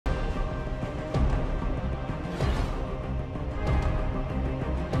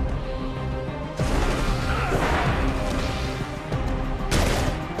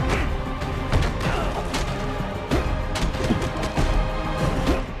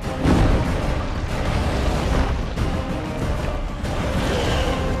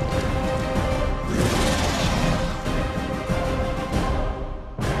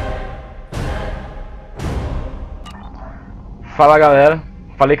Fala galera,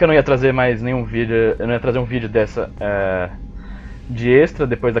 falei que eu não ia trazer mais nenhum vídeo, eu não ia trazer um vídeo dessa de extra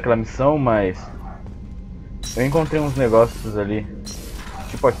depois daquela missão, mas eu encontrei uns negócios ali,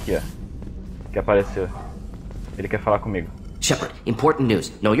 tipo aqui ó, que apareceu. Ele quer falar comigo. Shepard, important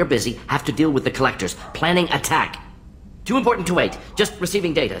news. Know you're busy, have to deal with the collectors. Planning attack. Too important to wait. Just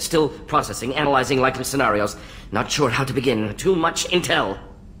receiving data, still processing, analyzing likely scenarios. Not sure how to begin. Too much intel.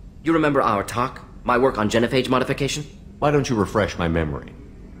 You remember our talk? My work on genophage modification? Why don't you refresh my memory?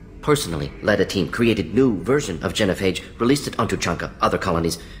 Personally led a team, created new version of genophage, released it onto Chunka, other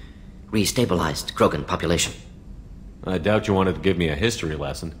colonies, restabilized Krogan population. I doubt you wanted to give me a history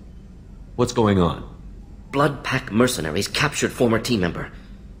lesson. What's going on? Blood Pack mercenaries captured former team member.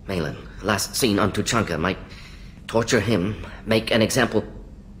 Malin, last seen on Tuchanka, might torture him, make an example.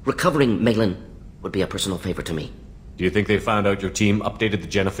 Recovering Malin would be a personal favor to me. Do you think they found out your team updated the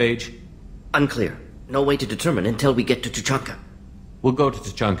genophage? Unclear. No way to determine until we get to Tuchanka. We'll go to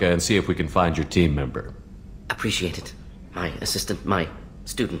Tuchanka and see if we can find your team member. Appreciate it. My assistant, my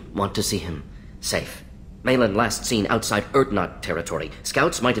student, want to see him safe. Malin last seen outside Erdnot territory.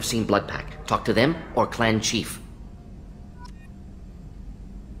 Scouts might have seen Blood Pack. Talk to them or clan chief.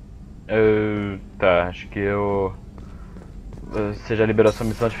 Tá, acho que eu... Você já liberou sua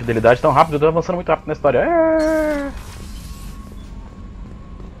missão de fidelidade tão rápido, eu tô avançando muito rápido na história.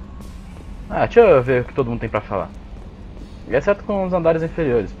 Deixa eu ver o que todo mundo tem pra falar. Exceto com os andares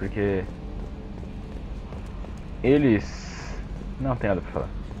inferiores, porque... eles... não tem nada pra falar.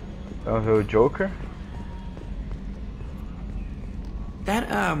 Vamos ver o Joker. That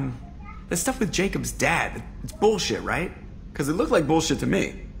stuff with Jacob's dad, it's bullshit, right? Because it looked like bullshit to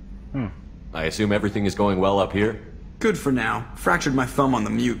me. I assume everything is going well up here? Good for now. Fractured my thumb on the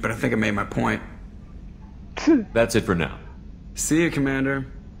mute, but I think I made my point. That's it for now. See you, Commander.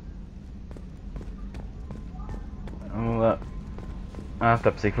 Vamos lá. Ah, tá,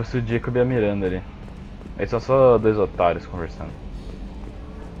 pensei que fosse o Jacob e a Miranda ali. Aí são só dois otários conversando.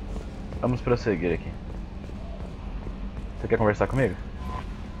 Vamos prosseguir aqui. Você quer conversar comigo?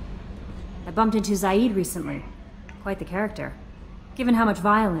 I bumped into Zaid recently. Quite the character. Given how much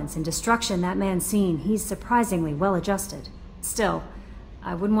violence and destruction that man's seen, he's surprisingly well adjusted. Still,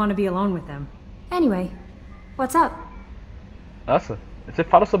 I wouldn't want to be alone with him. Anyway, what's up? Nossa, você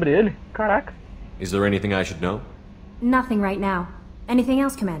fala sobre ele? Caraca. Is there anything I should know? Nothing right now. Anything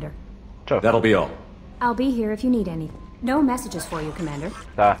else, Commander? Tchau. That'll be all. I'll be here if you need any. No messages for you, Commander.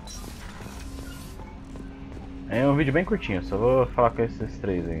 Tá. É um vídeo bem curtinho, só vou falar com esses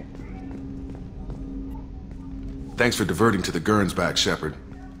três aí. Thanks for diverting to the Gurns back, Shepard.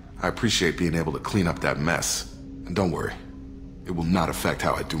 I appreciate being able to clean up that mess. And don't worry, it will not affect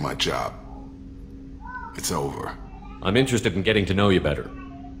how I do my job. It's over. I'm interested in getting to know you better.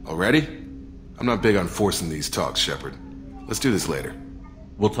 Already? I'm not big on forcing these talks, Shepard. Let's do this later.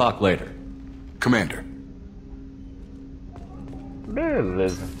 We'll talk later. Commander.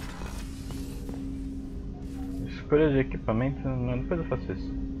 Beleza. Escolha de equipamento, depois eu faço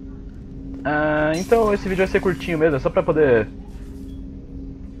isso. Então esse vídeo vai ser curtinho mesmo, é só pra poder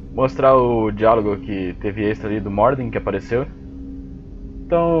mostrar o diálogo que teve extra ali do Mordin que apareceu.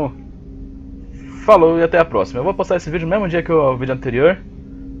 Então, falou e até a próxima. Eu vou postar esse vídeo no mesmo dia que o vídeo anterior,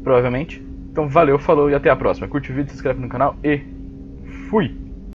 provavelmente. Então valeu, falou e até a próxima. Curte o vídeo, se inscreve no canal e fui!